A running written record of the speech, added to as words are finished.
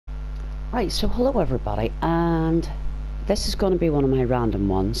Right, so hello everybody, and this is going to be one of my random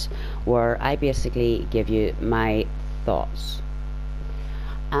ones where I basically give you my thoughts.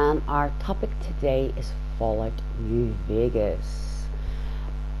 And our topic today is Fallout New Vegas.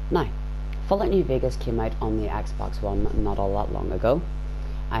 Now, Fallout New Vegas came out on the Xbox One not all that long ago.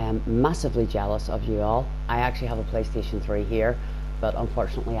 I am massively jealous of you all. I actually have a PlayStation 3 here, but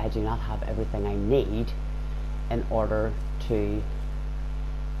unfortunately I do not have everything I need in order to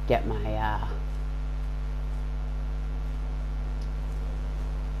get my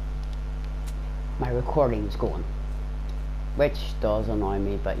recordings going, which does annoy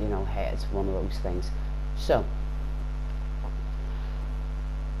me, but you know, hey, it's one of those things. So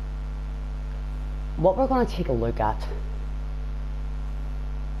what we're going to take a look at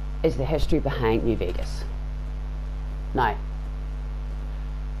is the history behind New Vegas. Now,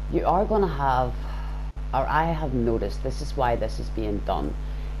 you are going to have, or I have noticed, this is why this is being done,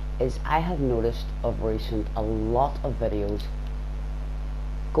 is I have noticed of recent a lot of videos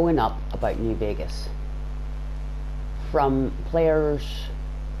going up about New Vegas from players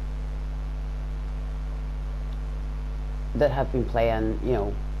that have been playing, you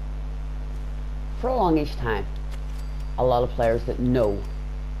know, for a longish time. A lot of players that know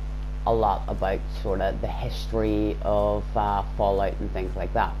a lot about sort of the history of Fallout and things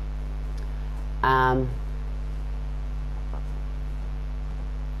like that.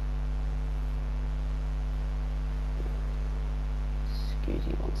 Excuse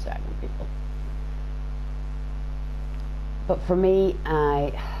me 1 second, people. But for me,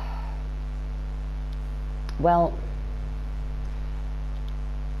 well,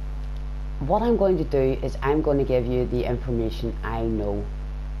 what I'm going to do is I'm going to give you the information I know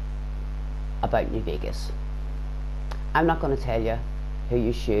about New Vegas. I'm not going to tell you who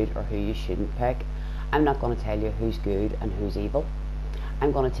you should or who you shouldn't pick. I'm not going to tell you who's good and who's evil.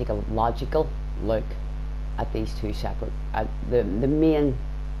 I'm going to take a logical look at these two separate, the main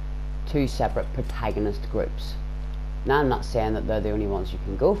two separate protagonist groups. Now, I'm not saying that they're the only ones you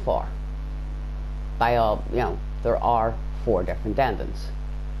can go for. By all, you know, there are 4 different endings,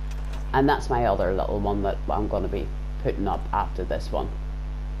 and that's my other little one that I'm going to be putting up after this one.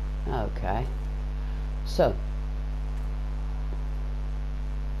 Okay, so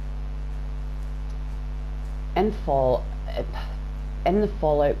in the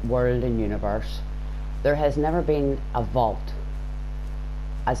Fallout world and universe, there has never been a vault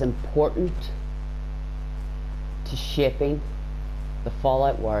as important to shaping the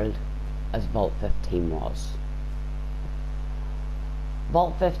Fallout world as Vault 15 was.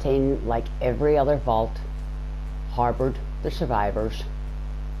 Vault 15, like every other vault, harboured the survivors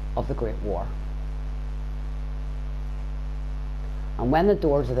of the Great War. And when the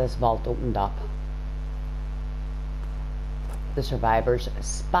doors of this vault opened up, the survivors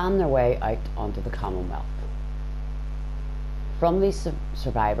span their way out onto the Commonwealth. From these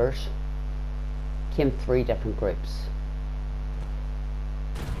survivors came 3 different groups.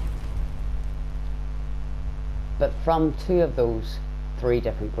 But from 2 of those 3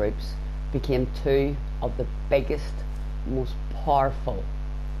 different groups became 2 of the biggest, most powerful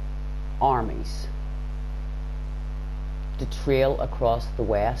armies to trail across the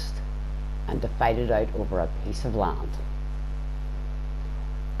West and to fight it out over a piece of land.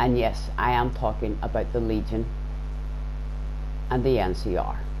 And yes, I am talking about the Legion and the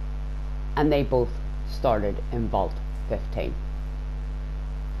NCR. And they both started in Vault 15.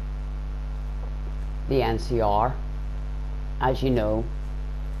 The NCR, as you know,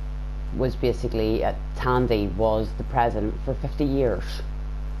 was basically, Tandy was the president for 50 years.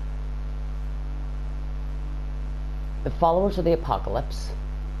 The followers of the Apocalypse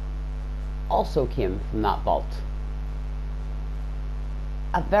also came from that vault.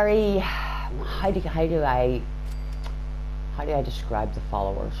 A very, how do I describe the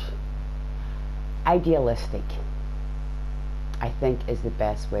followers? Idealistic, I think, is the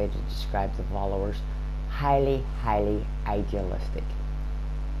best way to describe the followers. Highly idealistic.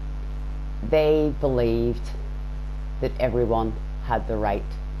 They believed that everyone had the right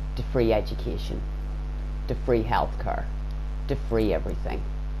to free education, to free healthcare, to free everything.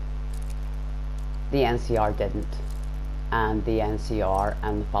 The NCR didn't, and the NCR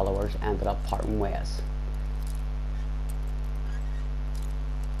and the followers ended up parting ways.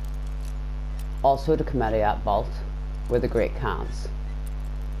 Also to come out of that vault were the Great Khans.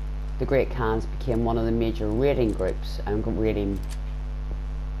 The Great Khans became one of the major raiding groups and raiding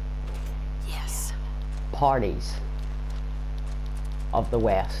parties of the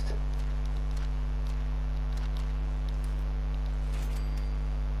West.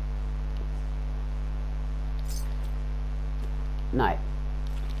 Now,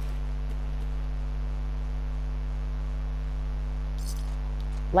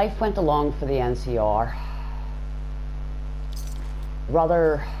 life went along for the NCR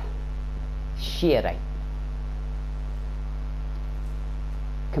rather shady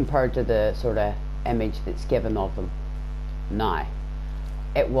compared to the sort of image that's given of them now.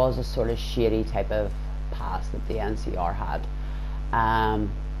 It was a sort of shady type of past that the NCR had.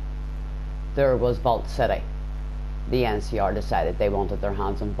 There was Vault City. The NCR decided they wanted their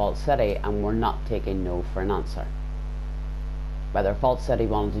hands on Vault City and were not taking no for an answer. Whether Vault City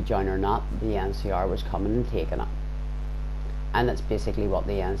wanted to join or not, the NCR was coming and taking it. And that's basically what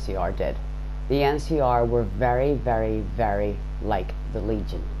the NCR did. The NCR were very, very, very like the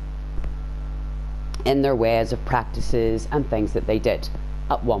Legion in their ways of practices and things that they did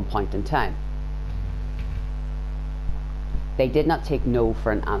at one point in time. They did not take no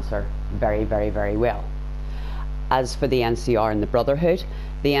for an answer very, very, very well. As for the NCR and the Brotherhood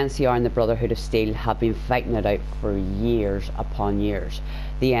and the Brotherhood of Steel have been fighting it out for years upon years.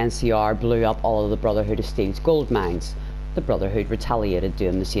 The NCR blew up all of the Brotherhood of Steel's gold mines. The Brotherhood retaliated,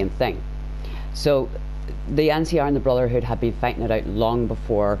 doing the same thing. So the NCR and the Brotherhood had been fighting it out long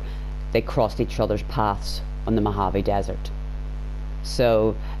before they crossed each other's paths on the Mojave Desert.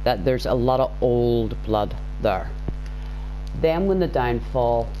 So that there's a lot of old blood there. Then when the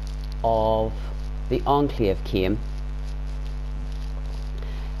downfall of the Enclave came,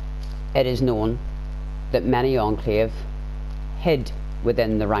 it is known that many Enclave hid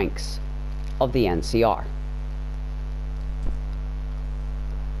within the ranks of the NCR.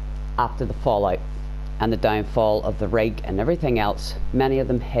 After the fallout and the downfall of the rig and everything else, many of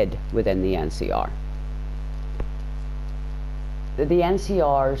them hid within the NCR. The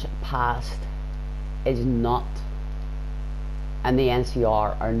NCR's past is not, and the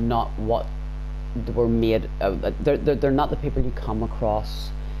NCR are not what they were made of. They're not the people you come across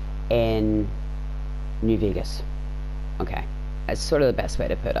in New Vegas. Okay, that's sort of the best way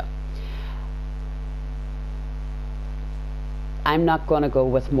to put it. I'm not going to go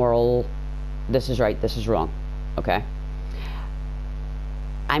with moral, this is right, this is wrong, okay?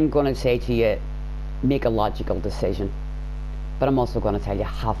 I'm going to say to you, make a logical decision. But I'm also going to tell you,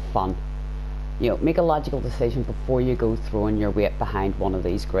 have fun. You know, make a logical decision before you go throwing your weight behind one of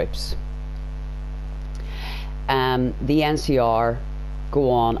these groups. The NCR go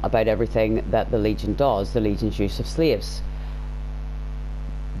on about everything that the Legion does, the Legion's use of slaves.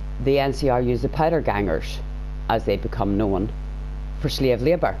 The NCR use the powder gangers, as they become known, for slave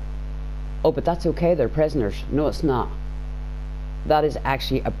labour. Oh, but that's okay, they're prisoners. No, it's not. That is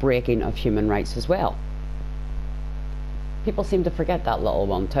actually a breaking of human rights as well. People seem to forget that little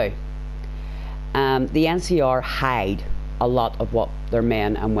one too. The NCR hide a lot of what their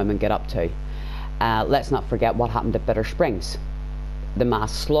men and women get up to. Let's not forget what happened at Bitter Springs, the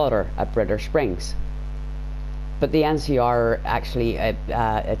mass slaughter at Bitter Springs. But the NCR actually,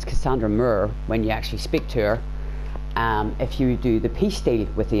 it's Cassandra Moore, when you actually speak to her, if you do the peace deal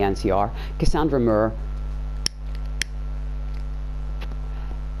with the NCR, Cassandra Moore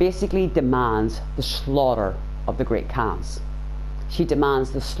basically demands the slaughter of the Great Khans. She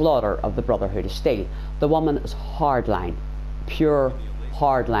demands the slaughter of the Brotherhood of Steel. The woman is hardline, pure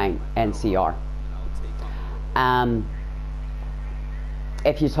hardline NCR.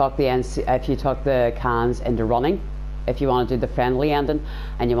 If you talk the Khans into running, if you want to do the friendly ending,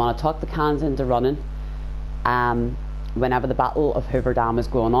 and you want to talk the Khans into running, whenever the Battle of Hoover Dam is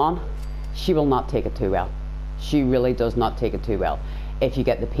going on, she will not take it too well. She really does not take it too well. If you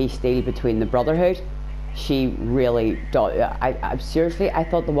get the peace deal between the Brotherhood, she really does. Seriously, I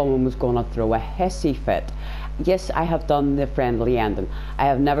thought the woman was going to throw a hissy fit. Yes, I have done the friendly ending. I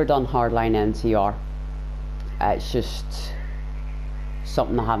have never done hardline NCR. It's just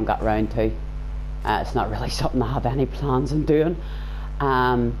something I haven't got round to. It's not really something I have any plans on doing.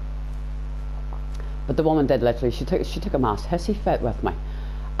 But the woman did literally, she took a mass hissy fit with me,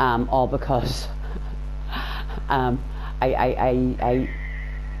 all because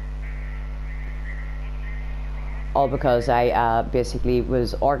I basically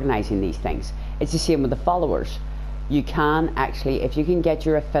was organising these things. It's the same with the followers. You can actually, if you can get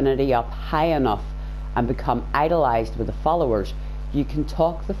your affinity up high enough and become idolised with the followers, you can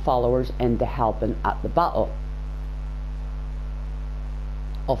talk the followers into helping at the Battle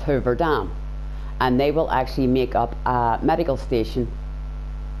of Hoover Dam, and they will actually make up a medical station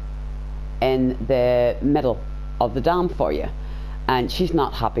in the middle of the dam for you. And she's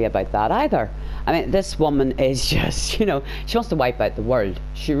not happy about that either. I mean, this woman is just, you know, she wants to wipe out the world.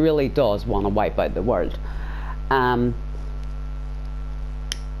 She really does want to wipe out the world.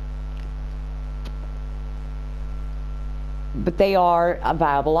 But they are a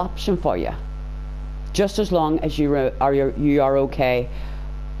viable option for you, just as long as you are okay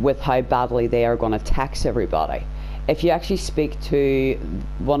with how badly they are going to tax everybody. If you actually speak to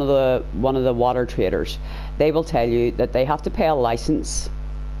one of the water traders, they will tell you that they have to pay a license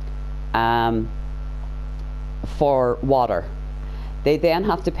for water. They then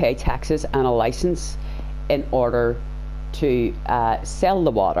have to pay taxes and a license in order to sell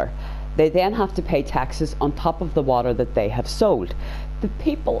the water. They then have to pay taxes on top of the water that they have sold. The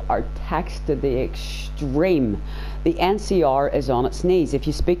people are taxed to the extreme. The NCR is on its knees. If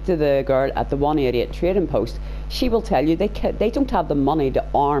you speak to the girl at the 188 Trading Post, she will tell you they don't have the money to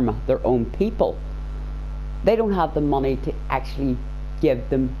arm their own people. They don't have the money to actually give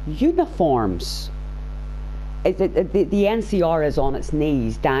them uniforms. The NCR is on its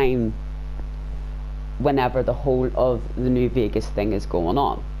knees down whenever the whole of the New Vegas thing is going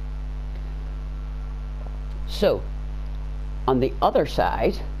on. So, on the other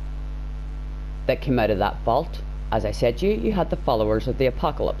side that came out of that vault, as I said, you had the followers of the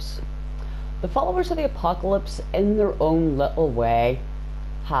apocalypse. The followers of the apocalypse, in their own little way,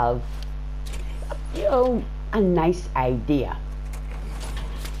 have, you know, a nice idea.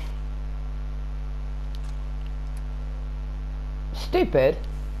 Stupid,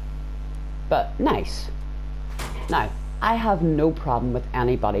 but nice. Now, I have no problem with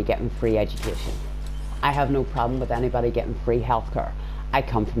anybody getting free education. I have no problem with anybody getting free healthcare. I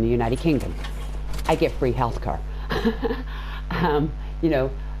come from the United Kingdom. I get free healthcare. You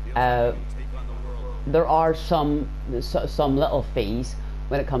know, there are some little fees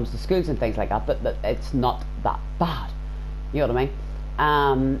when it comes to schools and things like that, but it's not that bad. You know what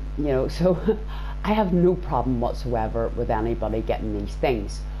I mean? You know, so I have no problem whatsoever with anybody getting these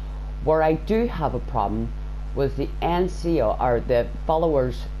things. Where I do have a problem was the NCO, or the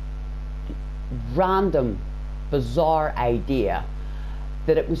followers' random, bizarre idea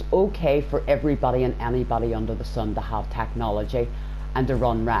that it was okay for everybody and anybody under the sun to have technology and to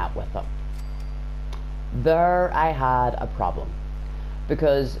run riot with it. There I had a problem,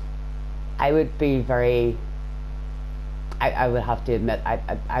 because I would be very, I would have to admit,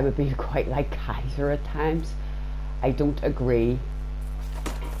 I would be quite like Kaiser at times. I don't agree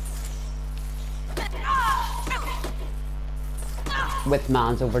with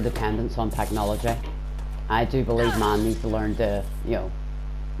man's overdependence on technology. I do believe man needs to learn to, you know,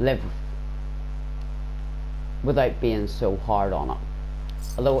 live without being so hard on it.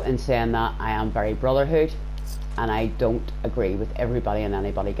 Although in saying that, I am very brotherhood, and I don't agree with everybody and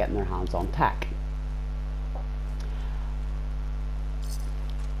anybody getting their hands on tech.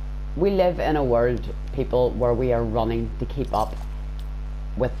 We live in a world, people, where we are running to keep up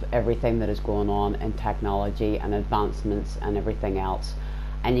with everything that is going on in technology and advancements and everything else,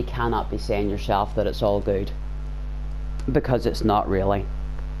 and you cannot be saying yourself that it's all good, because it's not really.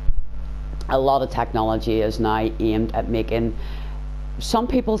 A lot of technology is now aimed at making some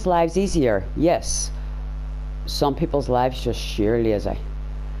people's lives easier, yes. Some people's lives just sheer lazy.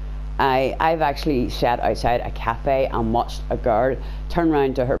 I've actually sat outside a cafe and watched a girl turn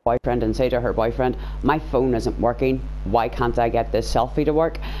around to her boyfriend and say to her boyfriend, "My phone isn't working, why can't I get this selfie to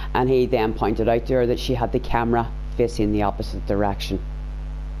work?" And he then pointed out to her that she had the camera facing the opposite direction.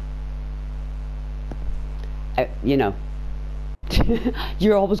 You know,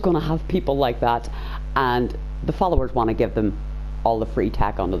 you're always going to have people like that, and the followers want to give them all the free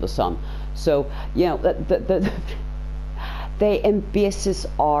tech under the sun. So, you know, they in basis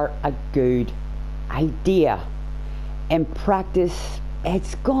are a good idea. In practice,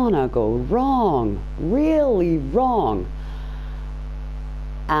 it's gonna go wrong, really wrong.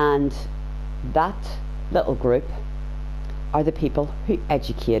 And that little group are the people who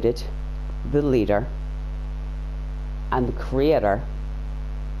educated the leader and the creator,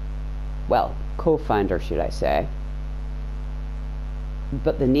 well, co-founder should I say,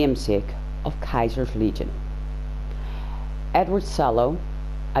 but the namesake of Kaiser's Legion. Edward Sallow,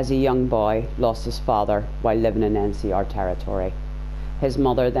 as a young boy, lost his father while living in NCR territory. His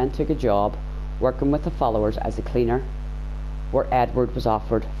mother then took a job working with the followers as a cleaner, where Edward was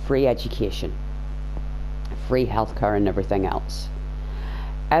offered free education, free healthcare and everything else.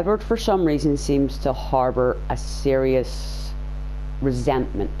 Edward, for some reason, seems to harbour a serious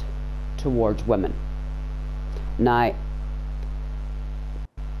resentment towards women. Now,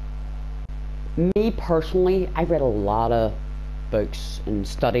 me personally, I read a lot of books and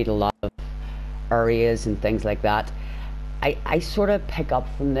studied a lot of areas and things like that. I sort of pick up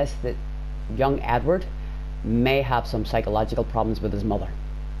from this that young Edward may have some psychological problems with his mother.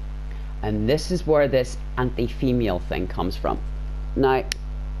 And this is where this anti-female thing comes from. Now,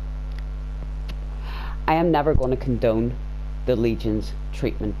 I am never going to condone the Legion's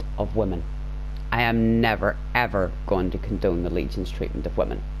treatment of women. I am never ever going to condone the Legion's treatment of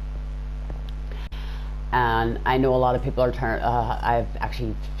women. And I know a lot of people are I've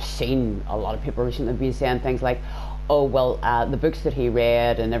actually seen a lot of people recently be saying things like, oh well, the books that he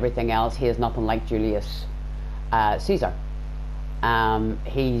read and everything else, he is nothing like Julius Caesar.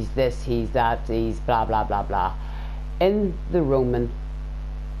 He's this, he's that, he's blah blah blah blah. In the Roman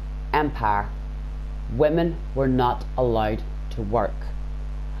Empire, women were not allowed to work.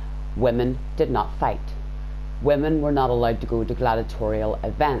 Women did not fight. Women were not allowed to go to gladiatorial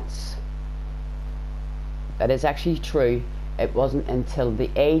events. That is actually true. It wasn't until the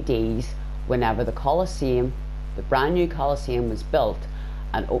ADs, whenever the Colosseum, the brand new Colosseum, was built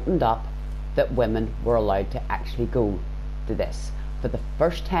and opened up, that women were allowed to actually go to this. For the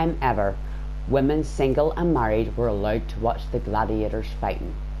first time ever, women, single and married, were allowed to watch the gladiators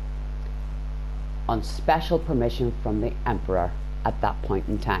fighting on special permission from the emperor at that point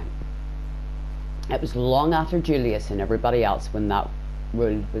in time. It was long after Julius and everybody else when that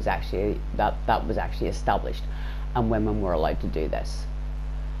rule was actually that was actually established, and women were allowed to do this.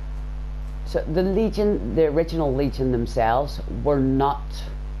 So the Legion, the original Legion themselves, were not,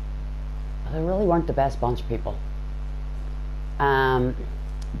 they really weren't the best bunch of people.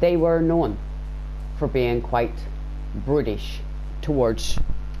 They were known for being quite brutish towards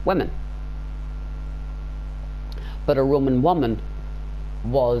women. But a Roman woman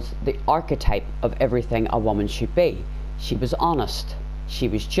was the archetype of everything a woman should be. She was honest, she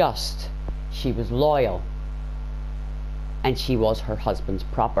was just, she was loyal, and she was her husband's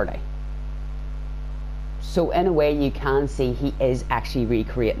property. So in a way you can see he is actually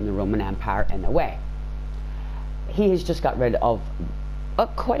recreating the Roman Empire in a way. He has just got rid of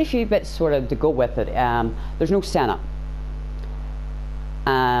quite a few bits sort of to go with it. There's no Senate.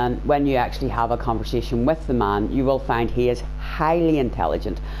 And when you actually have a conversation with the man, you will find he is highly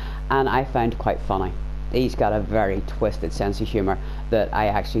intelligent, and I found quite funny. He's got a very twisted sense of humour that I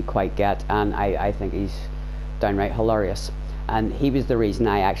actually quite get, and I think he's downright hilarious. And he was the reason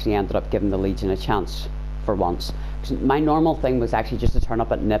I actually ended up giving the Legion a chance for once. My normal thing was actually just to turn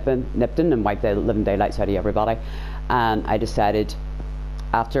up at Nipton and wipe the living daylights out of everybody, and I decided,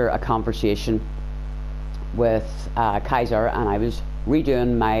 after a conversation with Kaiser, and I was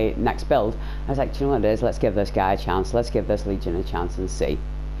redoing my next build, I was like, do you know what it is, let's give this guy a chance, let's give this Legion a chance and see.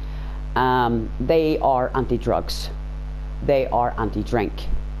 They are anti-drugs, they are anti-drink,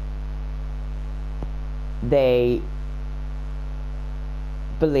 they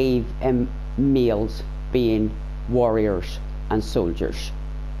believe in males being warriors and soldiers.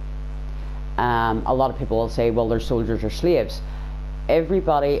 A lot of people will say, well, they're soldiers or slaves.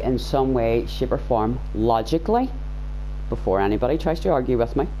 Everybody in some way, shape or form, logically, before anybody tries to argue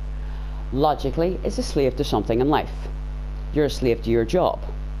with me, logically is a slave to something in life. You're a slave to your job.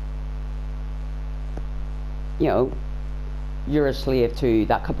 You know, you're a slave to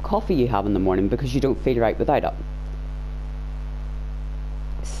that cup of coffee you have in the morning because you don't feel right without it.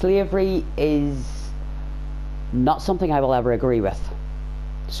 Slavery is not something I will ever agree with,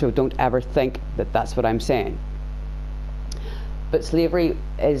 so don't ever think that that's what I'm saying. But slavery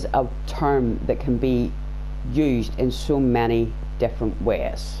is a term that can be used in so many different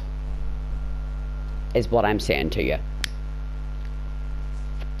ways, is what I'm saying to you.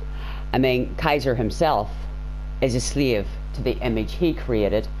 I mean, Kaiser himself is a slave to the image he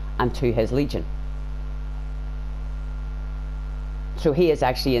created and to his Legion. So he is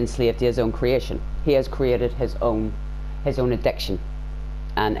actually enslaved to his own creation. He has created his own addiction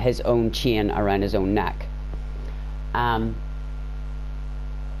and his own chain around his own neck.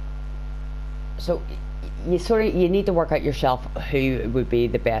 So you need to work out yourself who would be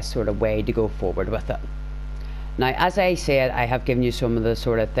the best sort of way to go forward with it. Now, as I said, I have given you some of the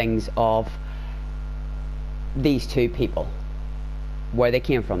sort of things of these two people, where they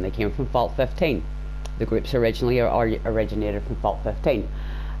came from. They came from Vault 15. The groups originally originated from Vault 15.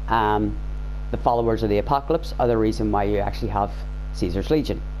 The followers of the Apocalypse are the reason why you actually have Caesar's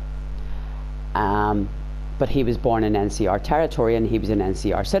Legion. But he was born in NCR territory and he was an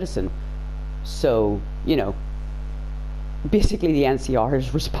NCR citizen. So, you know, basically the NCR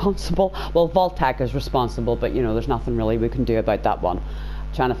is responsible. Well, Vault-Tec is responsible, but you know, there's nothing really we can do about that one.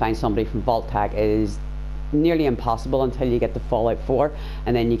 Trying to find somebody from Vault-Tec is nearly impossible until you get to Fallout 4,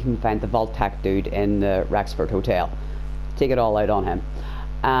 and then you can find the Vault-Tec dude in the Rexford Hotel. Take it all out on him.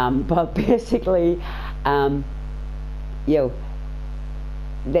 But basically, you know,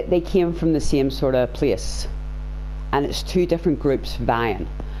 they came from the same sort of place, and it's two different groups vying.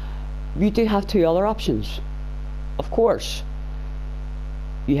 You do have two other options, of course.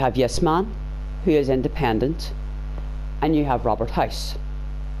 You have Yes Man, who is independent, and you have Robert House.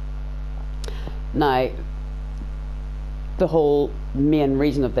 Now, the whole main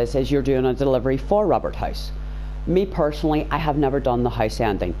reason of this is you're doing a delivery for Robert House. Me personally, I have never done the house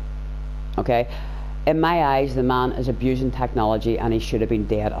ending. Okay? In my eyes, the man is abusing technology and he should have been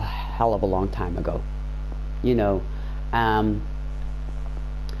dead a hell of a long time ago. You know,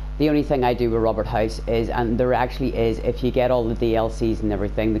 the only thing I do with Robert House is, and there actually is, if you get all the DLCs and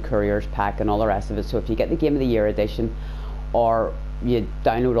everything, the Courier's Pack and all the rest of it, so if you get the Game of the Year edition, or you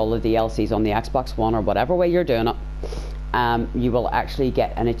download all the DLCs on the Xbox One, or whatever way you're doing it, you will actually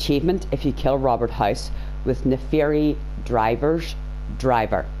get an achievement if you kill Robert House with Neferi Driver's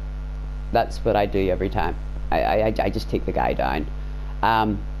Driver. That's what I do every time. I just take the guy down.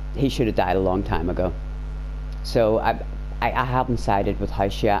 He should have died a long time ago. So I haven't sided with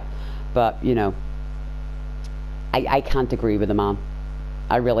House yet, but you know, I can't agree with the man.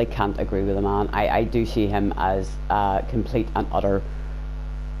 I really can't agree with the man. I do see him as a complete and utter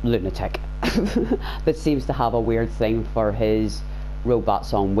lunatic that seems to have a weird thing for his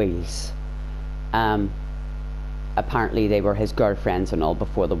robots on wheels. Apparently they were his girlfriends and all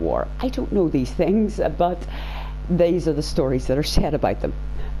before the war. I don't know these things, but these are the stories that are said about them.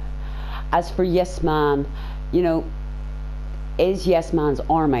 As for Yes Man, you know, is Yes Man's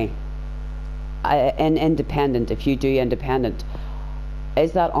army an independent? If you do independent,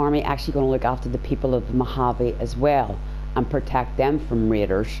 is that army actually going to look after the people of the Mojave as well and protect them from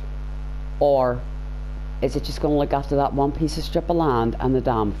raiders, or is it just going to look after that one piece of strip of land and the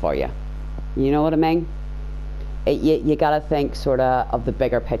dam for you? You know what I mean? You got to think sort of the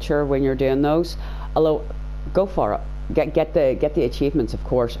bigger picture when you're doing those. Although, go for it. Get the achievements, of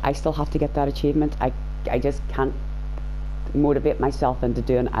course. I still have to get that achievement. I just can't motivate myself into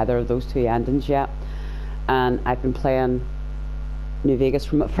doing either of those two endings yet. And I've been playing New Vegas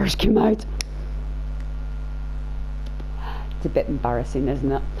from it first came out. It's a bit embarrassing,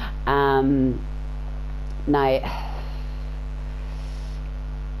 isn't it? Now,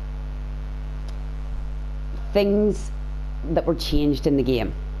 things that were changed in the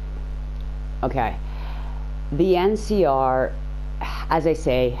game. Okay, the NCR, as I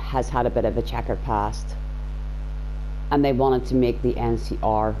say, has had a bit of a checkered past, and they wanted to make the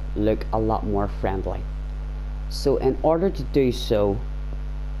NCR look a lot more friendly. So in order to do so,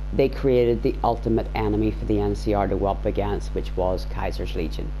 they created the ultimate enemy for the NCR to go up against, which was Kaiser's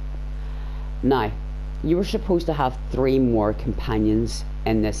Legion. Now, you were supposed to have 3 more companions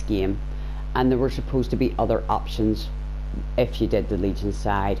in this game, and there were supposed to be other options if you did the Legion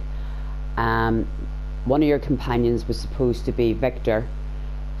side. One of your companions was supposed to be Victor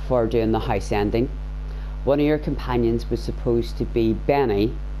for doing the house ending. One of your companions was supposed to be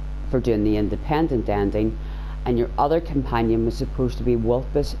Benny for doing the independent ending, and your other companion was supposed to be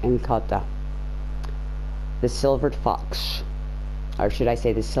Wolpus Incota, the silvered fox, or should I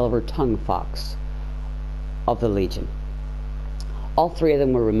say the silver-tongued fox of the Legion. All 3 of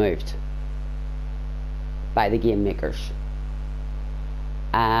them were removed by the game makers.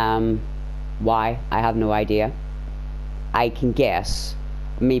 Why? I have no idea. I can guess.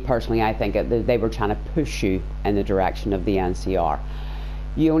 Me personally, I think they were trying to push you in the direction of the NCR.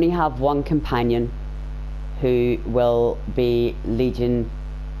 You only have one companion who will be Legion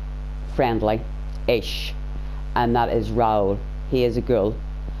friendly-ish, and that is Raul. He is a ghoul,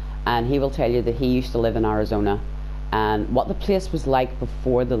 and he will tell you that he used to live in Arizona and what the place was like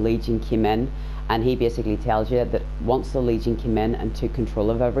before the Legion came in, and he basically tells you that once the Legion came in and took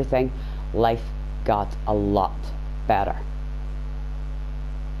control of everything, life got a lot better.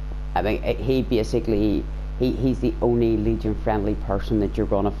 I mean, he basically, he's the only Legion friendly person that you're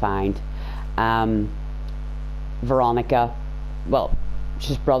going to find. Veronica, well,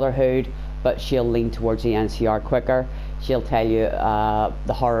 she's Brotherhood, but she'll lean towards the NCR quicker. She'll tell you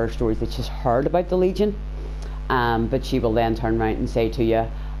the horror stories that she's heard about the Legion, but she will then turn around and say to you,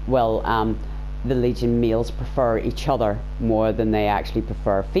 well, the Legion males prefer each other more than they actually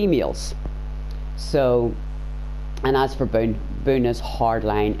prefer females. So, and as for Boone, Boone is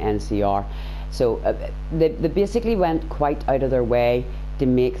hardline NCR. So they basically went quite out of their way to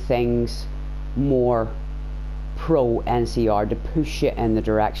make things more pro NCR, to push it in the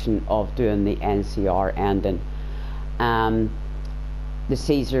direction of doing the NCR ending. The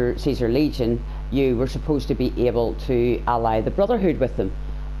Caesar Legion, you were supposed to be able to ally the Brotherhood with them,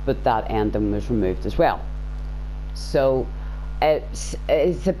 but that ending was removed as well. So it's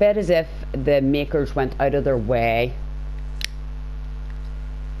a bit as if the makers went out of their way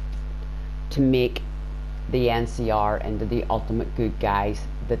to make the NCR into the ultimate good guys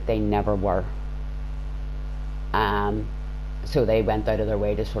that they never were. So they went out of their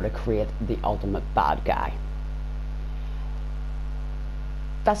way to sort of create the ultimate bad guy.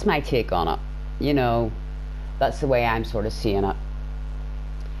 That's my take on it. you know, that's the way I'm sort of seeing it.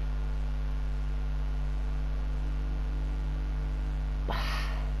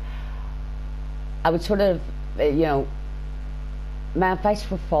 I would sort of, my advice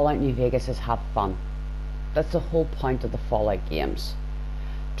for Fallout New Vegas is have fun. That's the whole point of the Fallout games.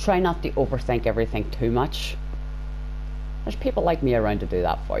 Try not to overthink everything too much. There's people like me around to do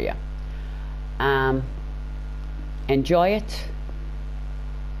that for you. Enjoy it.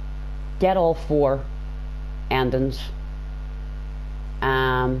 Get all 4 endings.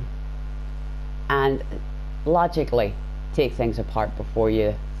 And logically take things apart before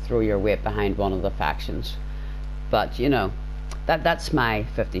you throw your weight behind one of the factions. But that's my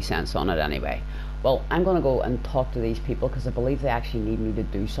 50 cents on it anyway. Well, I'm going to go and talk to these people because I believe they actually need me to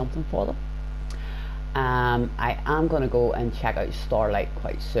do something for them. I am going to go and check out Starlight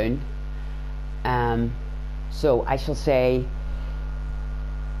quite soon. So I shall say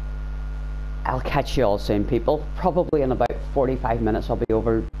I'll catch you all soon, people. Probably in about 45 minutes I'll be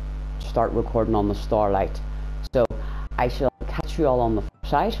over to start recording on the Starlight. So I shall catch you all on the flip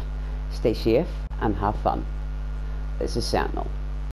side. Stay safe and have fun. This is Sentinel.